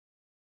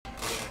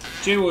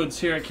Jay Woods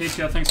here at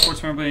KTAuthentics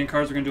Sports Memorabilia and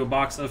Cards. We're going to do a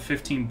box of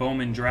 15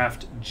 Bowman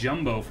Draft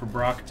Jumbo for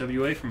Brock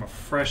WA from a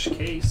fresh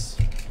case.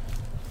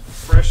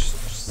 Fresh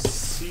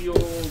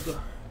sealed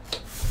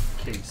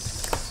case.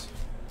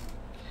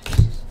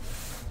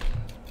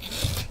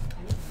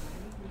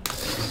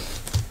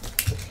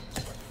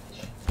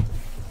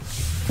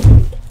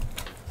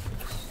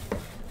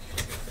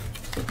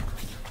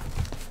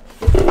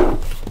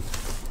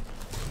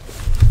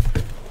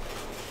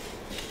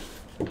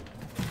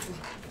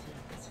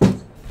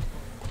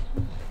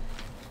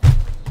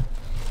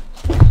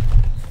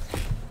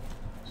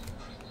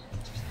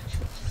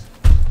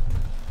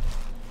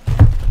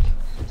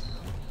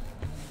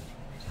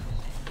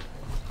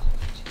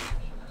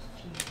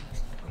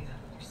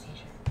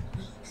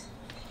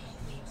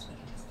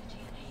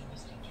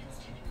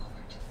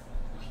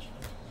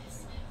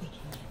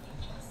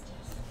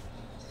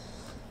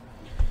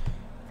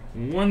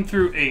 One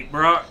through 8,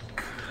 Brock.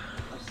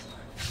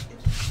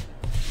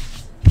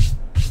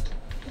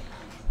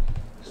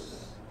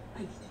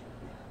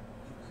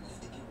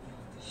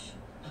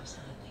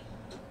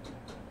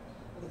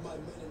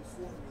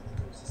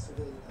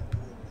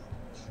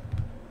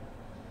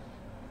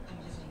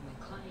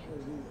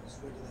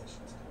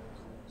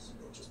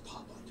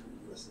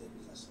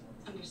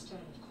 Understood,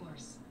 of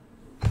course.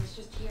 I was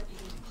just here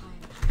picking a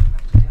client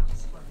back to my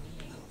office for a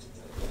meeting.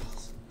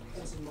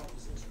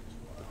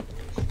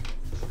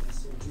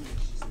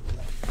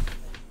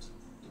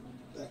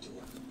 Back to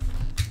work.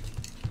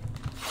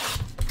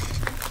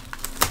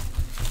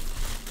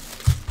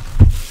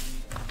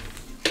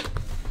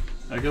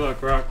 Good luck,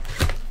 Brock.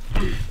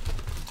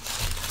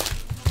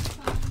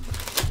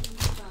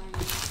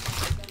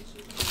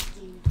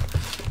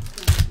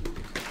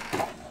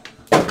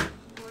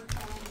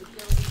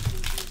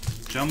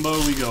 Jumbo,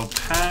 we go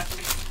pack.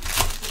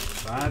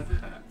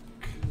 5 pack.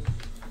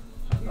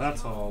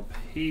 That's all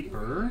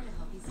paper.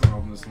 I'll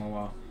open this in a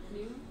while.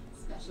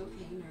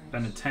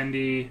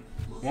 Benintendi,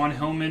 Juan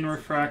Hillman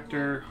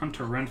refractor,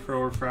 Hunter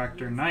Renfroe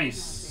refractor.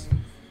 Nice.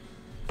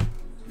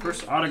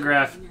 First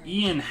autograph,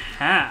 Ian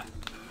Happ.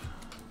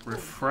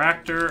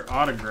 Refractor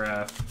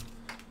autograph.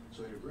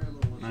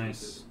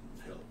 Nice.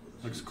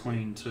 Looks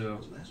clean too.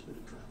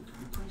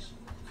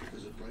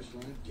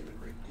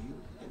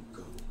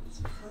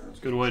 It's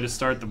a good way to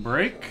start the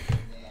break.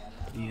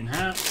 Ian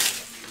Happ.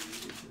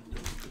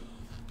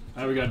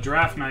 Alright, we got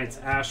Draft Nights,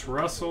 Ash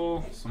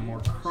Russell, some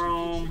more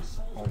chrome,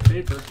 all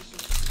paper.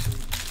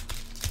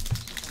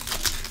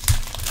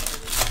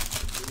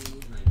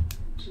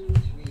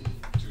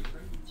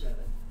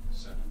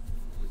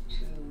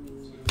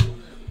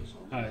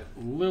 Alright,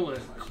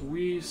 Lilith,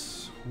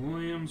 Weiss,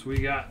 Williams. We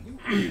got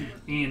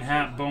Ian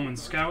Happ, Bowman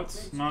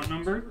Scouts, not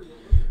numbered.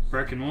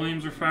 Brecken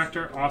Williams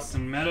refractor,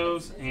 Austin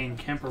Meadows, and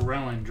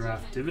Kemperellin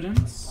draft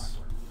dividends.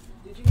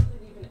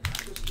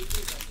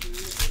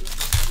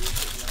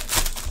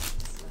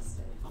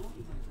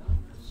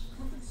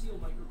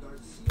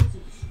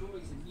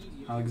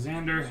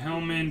 Alexander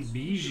Hillman,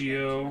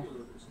 Biggio,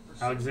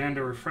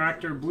 Alexander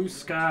refractor, Blue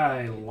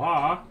Sky,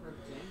 Law,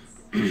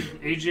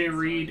 AJ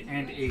Reed,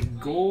 and a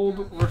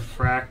gold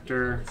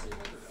refractor,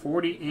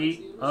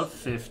 48 of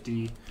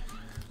 50,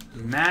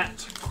 Matt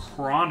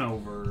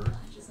Cronover.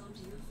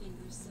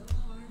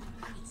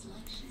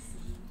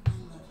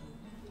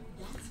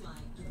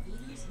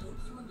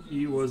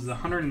 He was the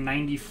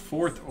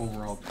 194th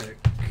overall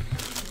pick.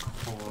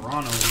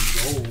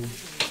 Cronover gold.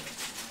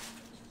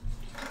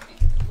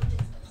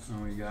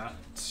 And we got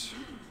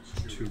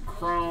 2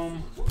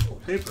 chrome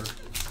paper.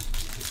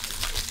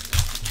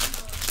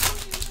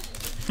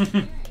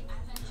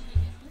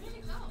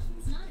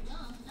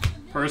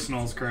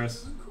 Personals,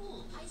 Chris.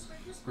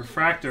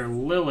 Refractor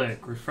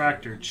Lilac,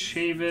 refractor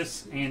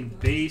Chavis, and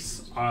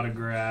base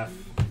autograph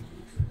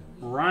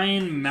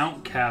Ryan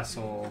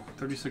Mountcastle,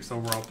 36th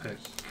overall pick.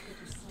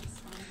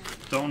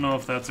 Don't know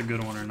if that's a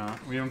good one or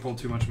not. We haven't pulled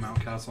too much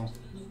Mountcastle.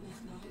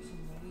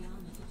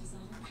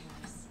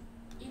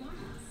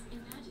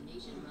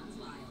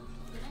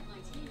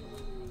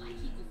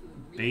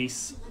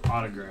 Base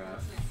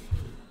autograph.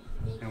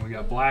 And we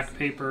got black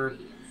paper,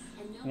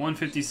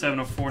 157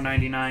 of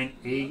 499,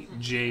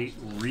 AJ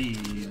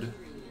Reed.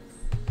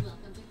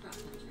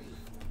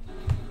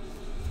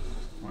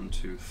 1,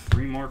 2,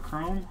 3 more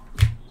chrome,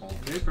 all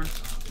paper.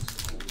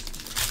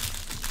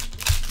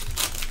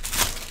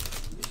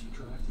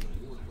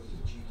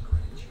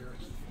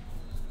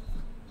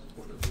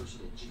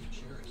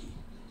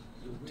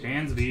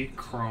 Dansby,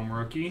 chrome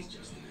rookie.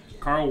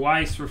 Carl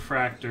Weiss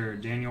refractor,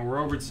 Daniel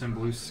Robertson,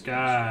 Blue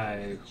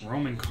Sky,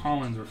 Roman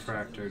Collins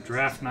refractor,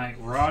 Draft Night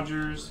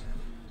Rogers,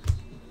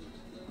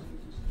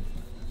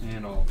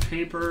 and all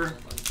paper.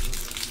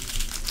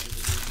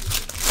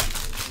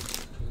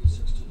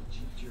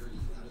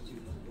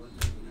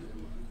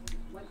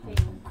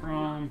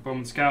 Chrome,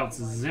 Bowman Scouts,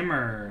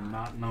 Zimmer,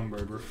 not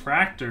numbered,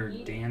 refractor,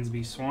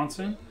 Dansby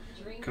Swanson,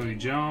 Cody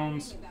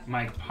Jones,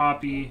 Mike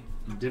Poppy,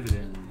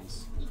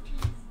 dividends.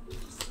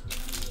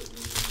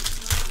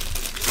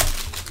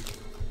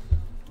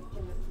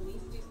 Can the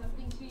police do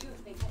something to you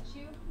if they catch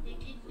you? They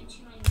did put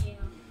you in jail,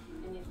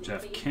 and if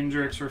Jeff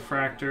Kendricks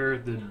refractor.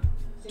 The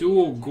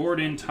dual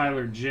Gordon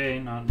Tyler J,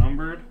 not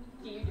numbered.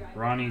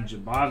 Ronnie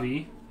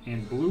Jabavi.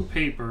 And blue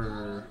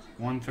paper,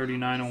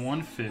 139 and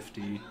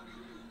 150.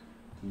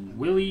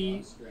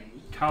 Willie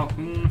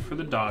Calhoun for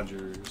the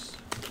Dodgers.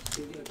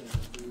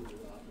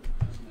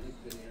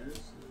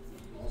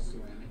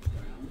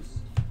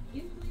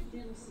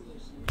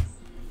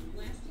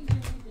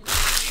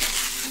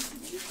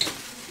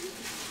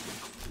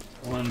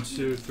 One,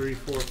 two, three,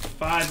 four,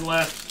 five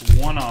left.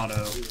 One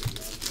auto.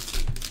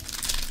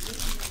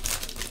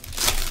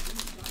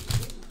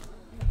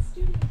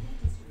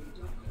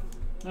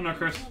 No,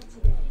 Chris.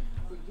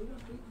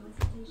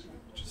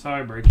 Just how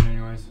I break it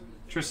anyways.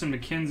 Tristan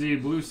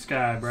McKenzie, Blue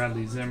Sky,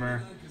 Bradley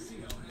Zimmer,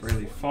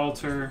 Braley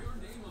Falter,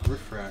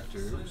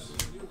 refractors.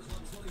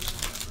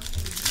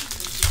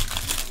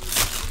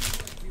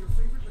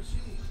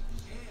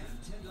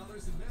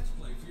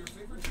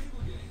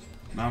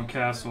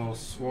 Mountcastle,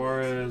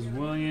 Suarez,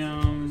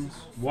 Williams,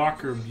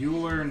 Walker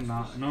Bueller,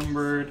 not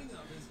numbered,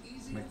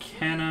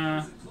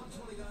 McKenna,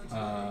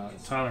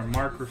 Tyler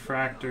Mark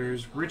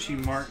refractors, Richie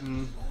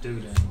Martin,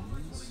 dividends.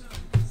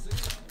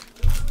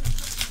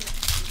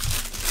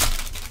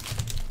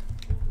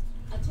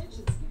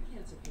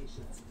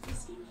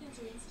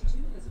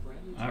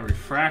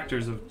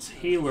 Refractors of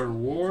Taylor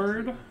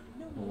Ward,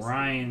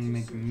 Ryan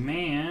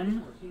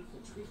McMahon.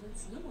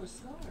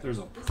 There's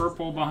a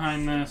purple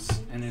behind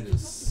this, and it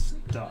is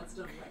stuck.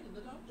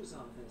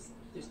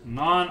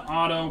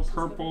 Non-auto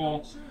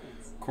purple,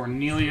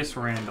 Cornelius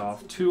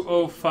Randolph,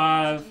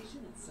 205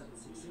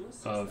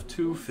 of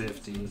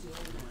 250.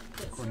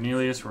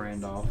 Cornelius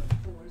Randolph.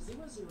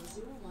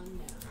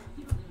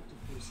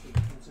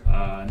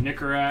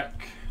 Nicorette,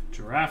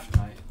 Giraffe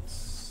Knights.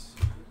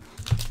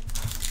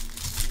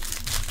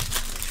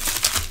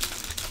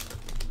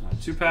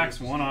 2 packs,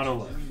 1 auto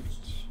left.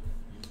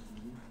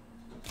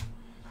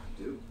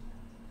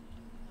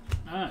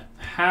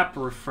 Hap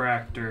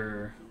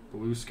refractor,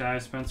 Blue Sky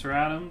Spencer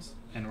Adams,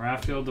 and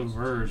Rafael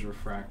DeVers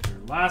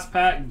refractor. Last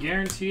pack,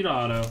 guaranteed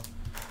auto.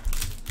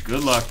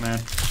 Good luck, man.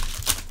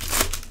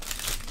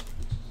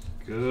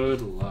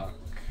 Good luck.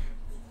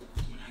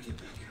 When I get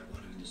back, I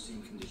want him in the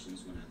same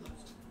conditions when I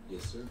left.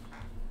 Yes, sir.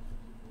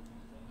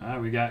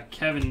 We got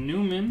Kevin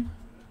Newman,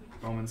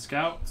 Bowman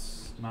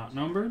Scouts, not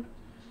numbered.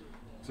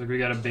 Looks like we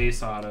got a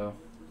base auto.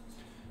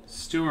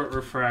 Stewart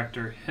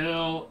refractor,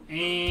 Hill,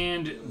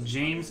 and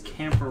James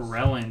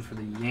Camperellin for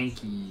the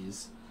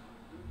Yankees.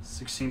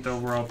 16th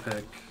overall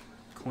pick.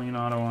 Clean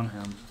auto on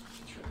him.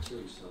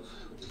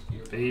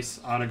 Base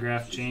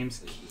autograph,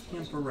 James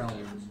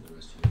Camperellin.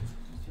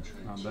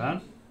 Not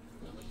bad.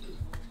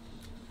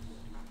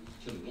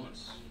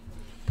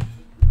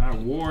 Alright,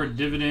 War,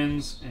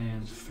 dividends,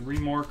 and 3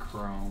 more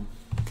chrome.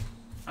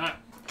 Alright.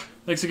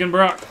 Thanks again,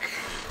 Brock.